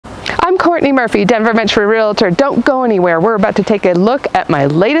I'm Courtney Murphy, Denver Metro Realtor. Don't go anywhere. We're about to take a look at my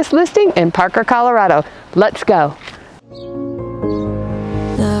latest listing in Parker, Colorado. Let's go.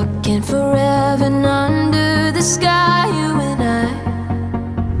 Looking for heaven under the sky, you and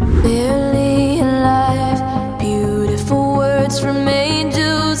I, barely alive. Beautiful words from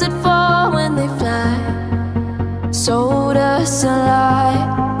angels that fall when they fly, sold us a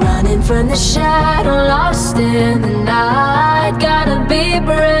lie. Running from the shadow, lost in the night. Gotta be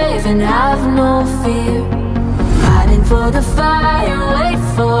brave and have no fear. Hiding for the fire, wait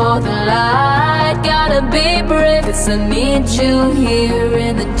for the light. Gotta be brave, 'cause I need you here.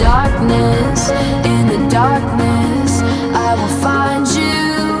 In the darkness, I will find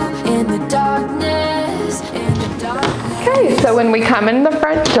you. In the darkness, Okay, so when we come in the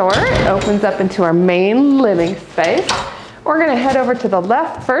front door, it opens up into our main living space. We're gonna head over to the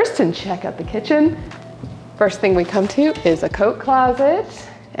left first and check out the kitchen. First thing we come to is a coat closet.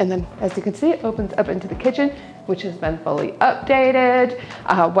 And then, as you can see, it opens up into the kitchen, which has been fully updated.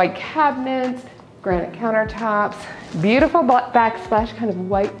 White cabinets, granite countertops, beautiful backsplash, kind of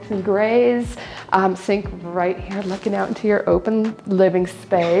whites and grays. Sink right here, looking out into your open living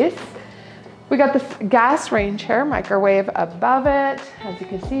space. We got this gas range here, microwave above it. As you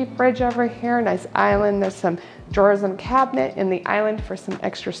can see, fridge over here, nice island. There's some drawers and cabinet in the island for some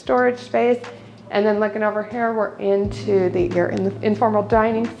extra storage space. And then looking over here, you're in the informal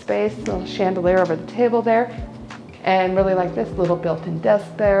dining space, little chandelier over the table there. And really like this little built-in desk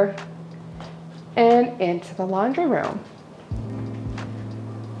there. And into the laundry room.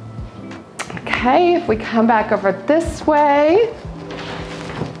 Okay, if we come back over this way,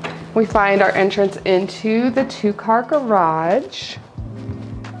 we find our entrance into the two-car garage.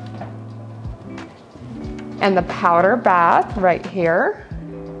 And the powder bath right here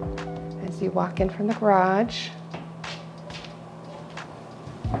as you walk in from the garage.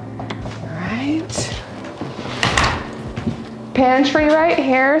 All right. Pantry right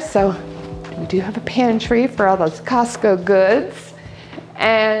here. So we do have a pantry for all those Costco goods.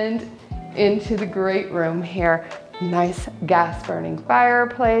 And into the great room here. Nice gas burning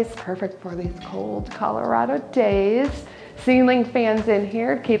fireplace, perfect for these cold Colorado days. Ceiling fans in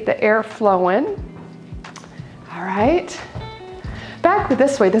here to keep the air flowing. All right, back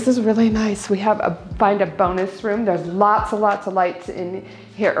this way. This is really nice. We have find a bonus room. There's lots of lights in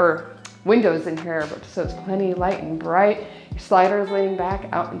here, or windows in here, so it's plenty light and bright. Your sliders leading back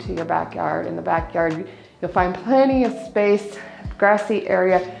out into your backyard. In the backyard, you'll find plenty of space, grassy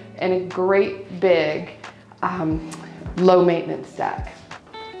area, and a great big low maintenance deck.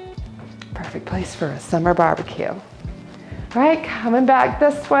 Perfect place for a summer barbecue. All right, coming back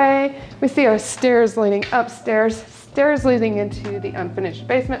this way, we see our stairs leading upstairs, stairs leading into the unfinished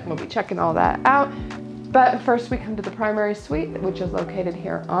basement. We'll be checking all that out. But first we come to the primary suite, which is located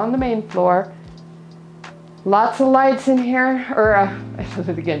here on the main floor. Lots of lights in here, or I said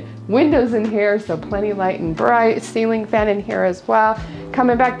it again, windows in here, so plenty light and bright. Ceiling fan in here as well.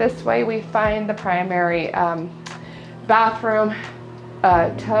 Coming back this way, we find the primary bathroom,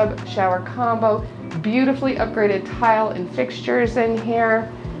 tub shower combo, beautifully upgraded tile and fixtures in here.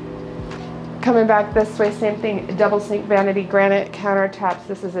 Coming back this way, same thing, double sink vanity, granite countertops.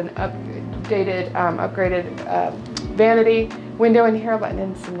 This is an updated, upgraded vanity. Window in here, letting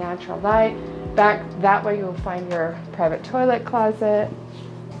in some natural light. Back that way, you'll find your private toilet closet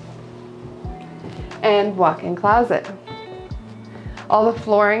and walk-in closet. All the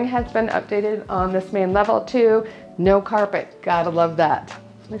flooring has been updated on this main level too. No carpet, gotta love that.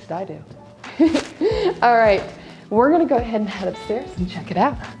 At least I do. All right, we're gonna go ahead and head upstairs and check it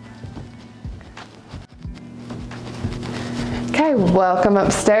out. Okay, welcome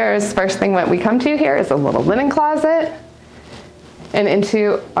upstairs. First thing that we come to here is a little linen closet and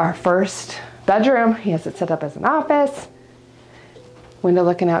into our first bedroom. He has it set up as an office. Window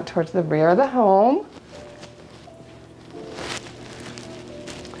looking out towards the rear of the home.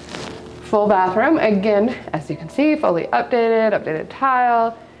 Full bathroom, again, as you can see, fully updated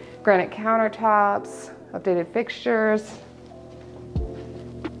tile, granite countertops, updated fixtures,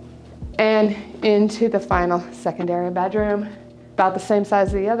 and into the final secondary bedroom, about the same size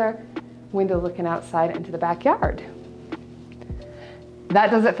as the other, window looking outside into the backyard.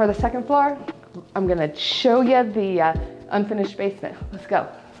 That does it for the second floor. I'm gonna show you the unfinished basement. Let's go.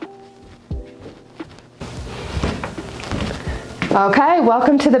 Okay,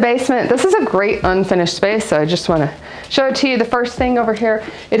 welcome to the basement. This is a great unfinished space, so I just want to show it to you. The first thing over here,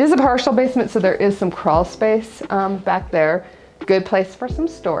 it is a partial basement, so there is some crawl space back there. Good place for some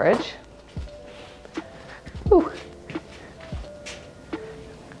storage. Ooh.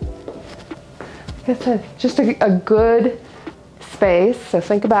 Like I said, just a good space. So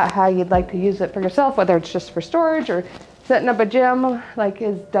think about how you'd like to use it for yourself, whether it's just for storage or setting up a gym like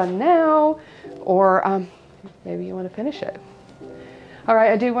is done now, or maybe you want to finish it. All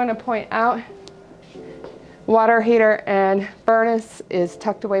right, I do want to point out water heater and furnace is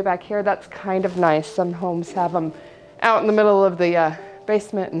tucked away back here. That's kind of nice. Some homes have them out in the middle of the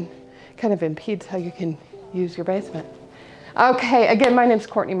basement and kind of impedes how you can use your basement. Okay, again, my name's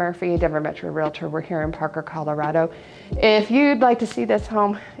Courtney Murphy, Denver Metro Realtor. We're here in Parker, Colorado. If you'd like to see this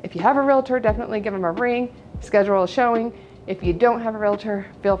home, if you have a realtor, definitely give them a ring, schedule a showing. If you don't have a realtor,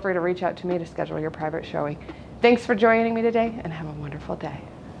 feel free to reach out to me to schedule your private showing. Thanks for joining me today and have a wonderful day.